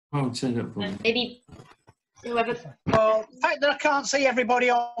Oh, turn it up. Maybe whoever. Well, the fact that I can't see everybody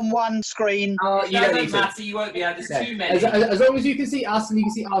on one screen. Oh, You don't matter. You won't be able. There's too many. As long as you can see us and you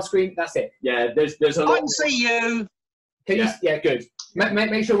can see our screen, that's it. Yeah, there's a I lot. can see you. Can you? Yeah, good.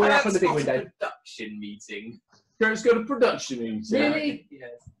 Make sure we're up on the big window. Production meeting. Kurt's got a production meeting. Really? Yes.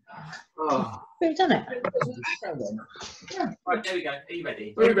 Oh. We've done it. Right, there we go. Are you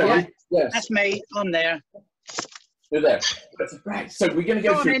ready? Are you ready? Yes. That's me. I'm there. You're there. Right. So we're going to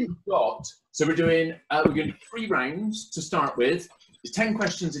go Go through. on in. So we're going to do 3 rounds to start with. There's 10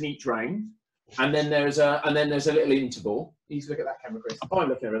 questions in each round, and then there's a little interval. You need to look at that camera, Chris. Oh, I'm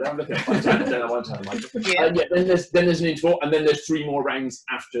looking at it. I'm looking at it. One time. Yeah. Then there's an interval, and then there's 3 more rounds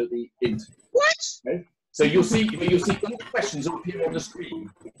after the interval. What? Okay? So you'll see all the questions will appear on the screen.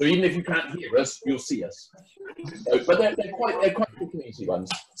 So even if you can't hear us, you'll see us. So, but they're quite quick and easy ones.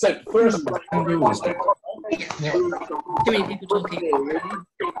 So first, Too many people talking.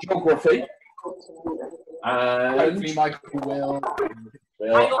 geography. And Hopefully, Michael will.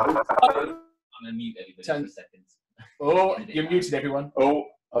 I'm going to mute everybody for a second. Oh, you're muted, everyone. oh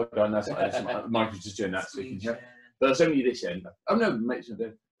god, that's Michael's just doing that. So you can hear. But it's only this end. Oh no, makes it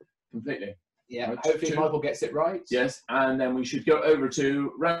completely. Yeah, Right, hopefully 2. Michael gets it right. Yes, and then we should go over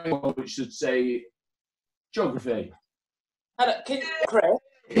to round 1, which should say geography. Hello,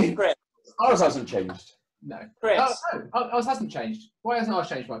 Chris? Ours hasn't changed. No. Chris? Ours hasn't changed. Why hasn't ours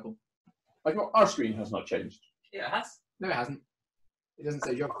changed, Michael? Like our screen has not changed. Yeah, it has. No, it hasn't. It doesn't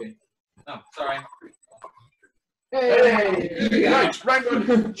say geography. Oh, sorry. Hey! Right, round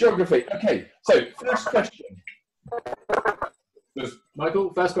 1, geography. Okay, so first question.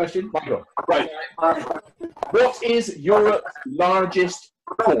 Michael, first question. Michael, right. What is Europe's largest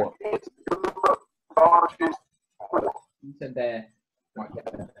port? You said there. Right,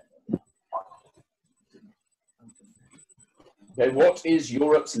 yeah. Okay, what is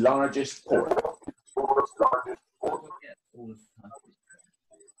Europe's largest port?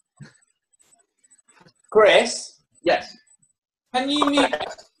 Chris, Yes. can you mute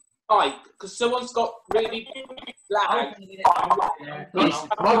Mike? Because someone's got really loud.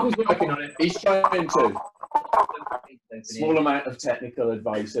 Michael's working on it. He's trying to. Small amount of technical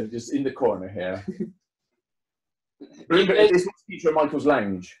advice, so just in the corner here. Remember, this was feature Michael's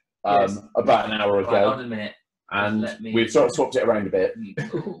lounge about an hour ago. Right, hold on a minute. And we've sort of swapped it around a bit.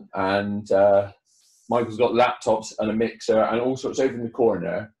 And Michael's got laptops and a mixer and all sorts over in the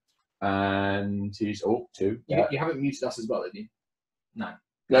corner. And he's two. You haven't muted us as well, have you? No.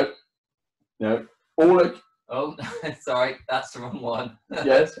 No. All like, Oh, sorry, that's the wrong one.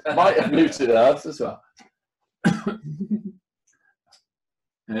 yes, might have muted us as well.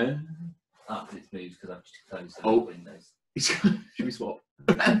 Yeah. Oh, because it's moved because I've just closed the windows. Should we swap?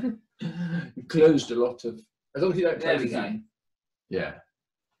 You closed a lot of. As long as you don't There close we the go. Zoom. Yeah.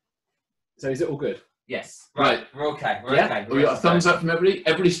 So is it all good? Yes. Right. We're okay. We're Yeah. okay. We got a thumbs up from everybody.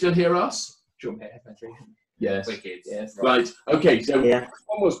 Everybody still hear us? Do you want me to headphones free? Yes. Wicked. Yes. Right. Okay. So Yeah.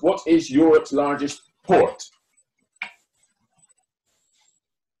 almost. What is Europe's largest port?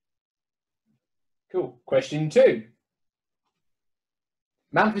 Cool. Question 2.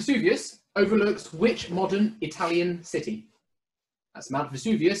 Mount Vesuvius overlooks which modern Italian city? That's Mount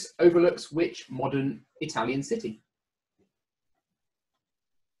Vesuvius overlooks which modern Italian city?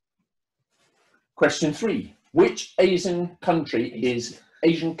 Question 3. Which Asian country is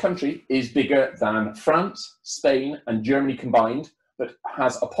bigger than France, Spain, and Germany combined, but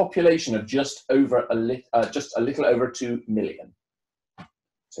has a population of just a little over 2 million?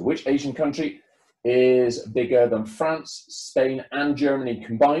 So, which Asian country is bigger than France, Spain, and Germany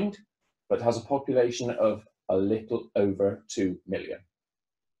combined, but has a population of a little over 2 million?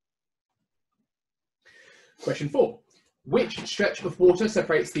 Question 4. Which stretch of water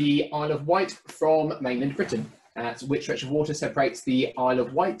separates the Isle of Wight from mainland Britain? That's which stretch of water separates the Isle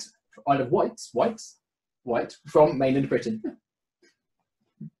of Wight from mainland Britain?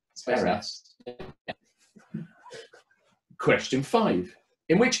 Spare us. Question 5.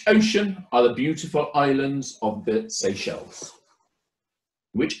 In which ocean are the beautiful islands of the Seychelles?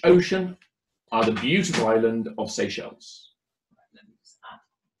 Which ocean are the beautiful island of Seychelles? Let me just add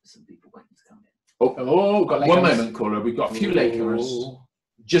some people waiting to come in. Oh, got One Lakers. moment, caller. We've got a few Lakers.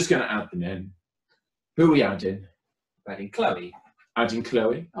 Just going to add them in. Who are we adding? Ready, Chloe. Adding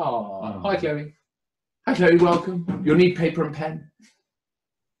Chloe. Oh, hi Chloe. Hi, Chloe. Welcome. You'll need paper and pen.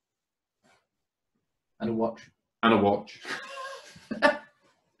 And a watch. And a watch.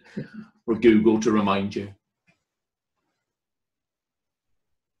 Or Google to remind you.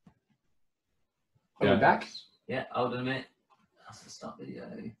 Are we back? Yeah, hold on a minute. I'll start video.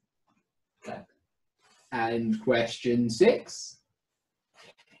 Okay. And question 6.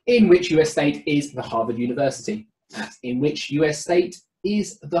 In which US state is the Harvard University? That's in which US state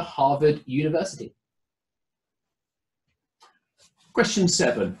is the Harvard University? Question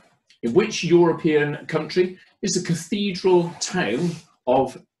 7. In which European country is the cathedral town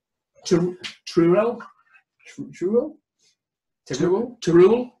of Teruel? Teruel? Teruel?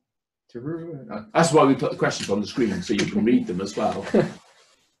 Teruel? Teruel? That's why we put the questions on the screen, so you can read them as well.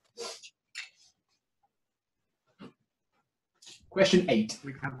 Question 8.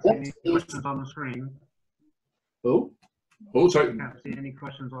 We can't see What any is- questions on the screen. Oh, Oh, sorry. We can't see any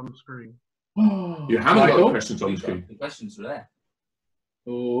questions on the screen. You haven't got Michael? the questions on the screen. The questions were there.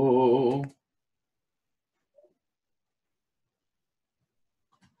 Oh.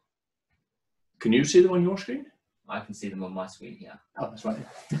 Can you see them on your screen? I can see them on my screen, yeah. Oh, that's right.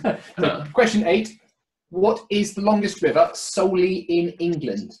 So, question 8. What is the longest river solely in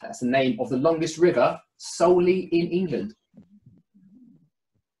England? That's the name of the longest river solely in England.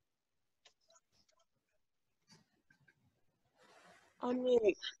 I'm mute.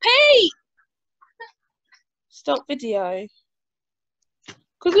 Pete! Stop video.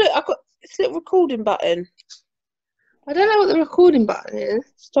 Because look, I've got this little recording button. I don't know what the recording button is.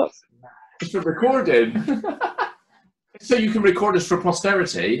 Stop. It's for recording. So you can record us for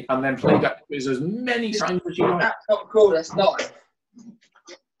posterity and then play that quiz as many times as you like. That's not cool, that's not.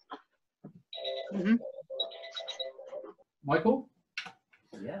 Michael?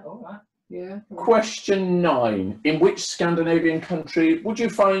 Yeah, all right. Yeah. Question 9. In which Scandinavian country would you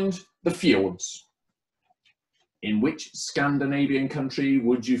find the fjords? In which Scandinavian country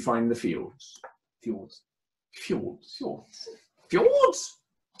would you find the fjords? Fjords. Fjords. Fjords. Fjords?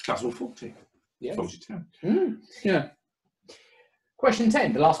 That's all 40. Yes. 42. Yeah. Question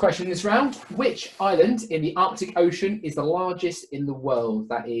 10, the last question in this round. Which island in the Arctic Ocean is the largest in the world?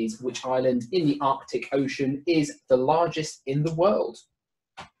 That is, which island in the Arctic Ocean is the largest in the world?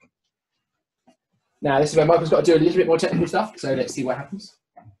 Now, this is where Michael's got to do a little bit more technical stuff, so let's see what happens.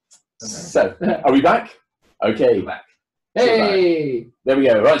 So, are we back? Okay. Go back. Hey! There we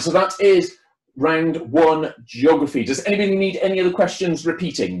go. Right, so that is round 1 geography. Does anybody need any other questions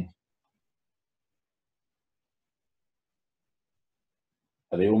repeating?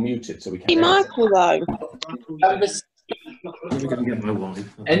 Are they all muted so we Hey, can't? Michael, though.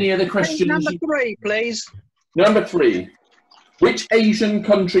 Any other questions? Number 3, please. Number 3. Which Asian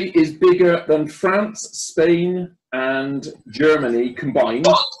country is bigger than France, Spain, and Germany combined?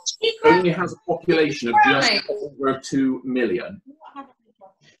 Only has a population of just over 2 million.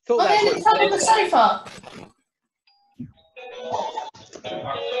 Thought Well, that's then what it's under the sofa.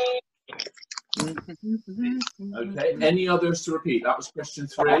 Okay. Any others to repeat? That was question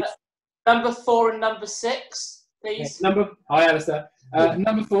 3. Number 4 and number 6, please. Hi, Alistair.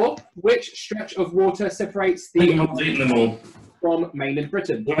 Number 4, which stretch of water separates I think the I've eaten them all. from mainland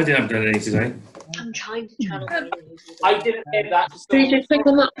Britain? I didn't have done any today. I'm trying to channel. I didn't hear that. Do you just click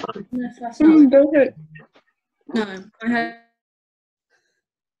on that one? Yes, that's not. Don't do it. No, I had.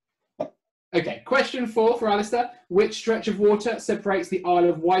 Okay, question 4 for Alistair. Which stretch of water separates the Isle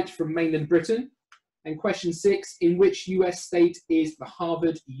of Wight from mainland Britain? And question 6, in which US state is the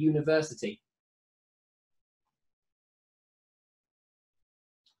Harvard University?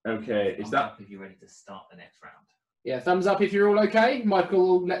 Okay. Is that? If you're ready to start the next round. Yeah, thumbs up if you're all okay. Michael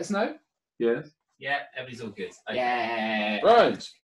will let us know. Yes. Yeah, everybody's all good. Okay. Yeah. Right.